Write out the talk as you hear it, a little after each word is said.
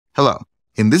Hello.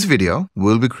 In this video,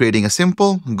 we'll be creating a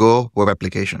simple Go web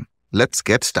application. Let's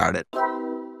get started.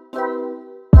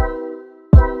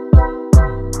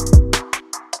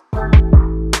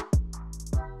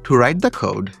 To write the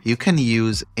code, you can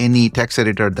use any text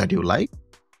editor that you like.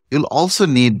 You'll also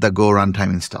need the Go runtime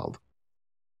installed.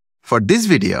 For this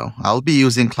video, I'll be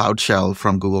using Cloud Shell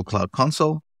from Google Cloud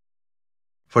Console.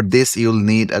 For this, you'll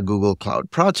need a Google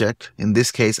Cloud project. In this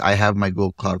case, I have my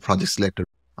Google Cloud project selected.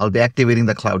 I'll be activating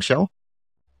the Cloud Shell.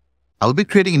 I'll be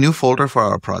creating a new folder for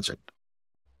our project.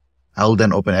 I'll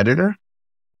then open Editor.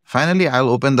 Finally, I'll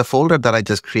open the folder that I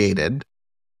just created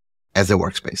as a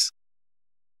workspace.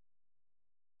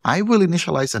 I will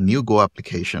initialize a new Go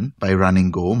application by running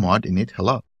go mod init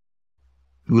hello.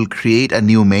 We'll create a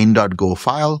new main.go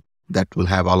file that will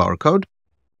have all our code.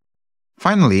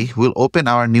 Finally, we'll open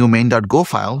our new main.go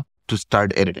file to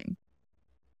start editing.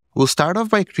 We'll start off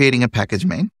by creating a package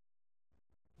main.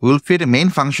 We'll create a main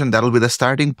function that will be the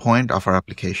starting point of our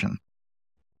application.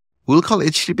 We'll call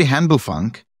HTTP handle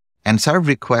func and serve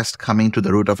request coming to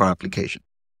the root of our application.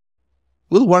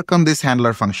 We'll work on this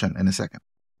handler function in a second.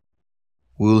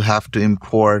 We'll have to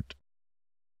import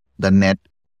the net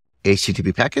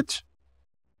HTTP package.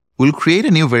 We'll create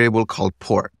a new variable called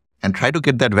port and try to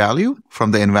get that value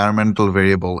from the environmental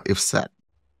variable if set.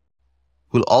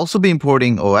 We'll also be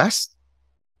importing OS.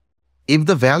 If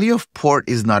the value of port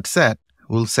is not set,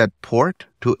 we'll set port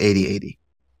to 8080.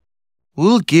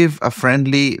 We'll give a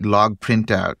friendly log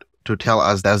printout to tell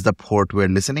us that's the port we're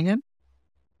listening in.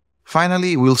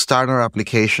 Finally, we'll start our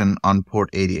application on port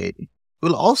 8080.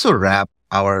 We'll also wrap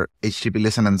our HTTP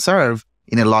listen and serve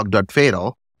in a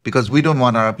log.fatal because we don't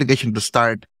want our application to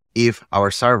start if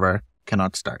our server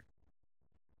cannot start.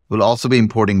 We'll also be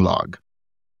importing log.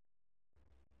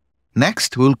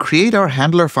 Next, we'll create our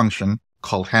handler function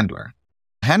called handler.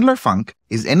 Handler func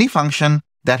is any function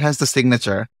that has the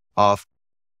signature of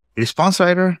response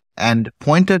writer and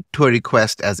pointed to a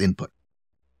request as input.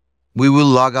 We will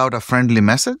log out a friendly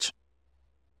message.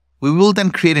 We will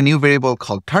then create a new variable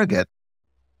called target,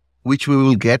 which we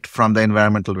will get from the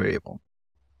environmental variable.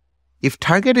 If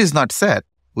target is not set,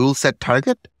 we will set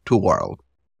target to world.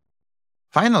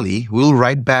 Finally, we'll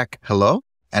write back hello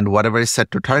and whatever is set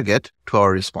to target to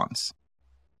our response.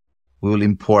 We will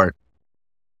import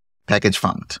package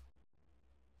func.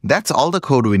 That's all the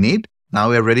code we need. Now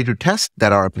we are ready to test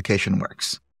that our application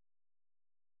works.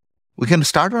 We can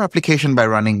start our application by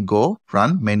running go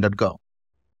run main.go.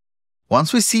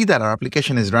 Once we see that our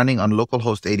application is running on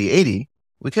localhost 8080,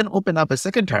 we can open up a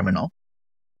second terminal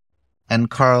and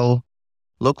curl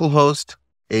localhost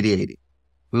 8080.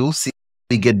 We will see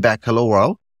we get back hello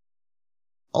world.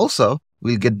 Also,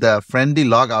 we'll get the friendly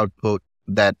log output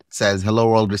that says hello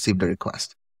world received a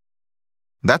request.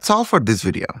 That's all for this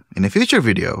video. In a future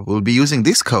video, we'll be using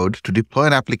this code to deploy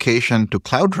an application to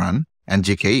Cloud Run and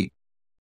GKE.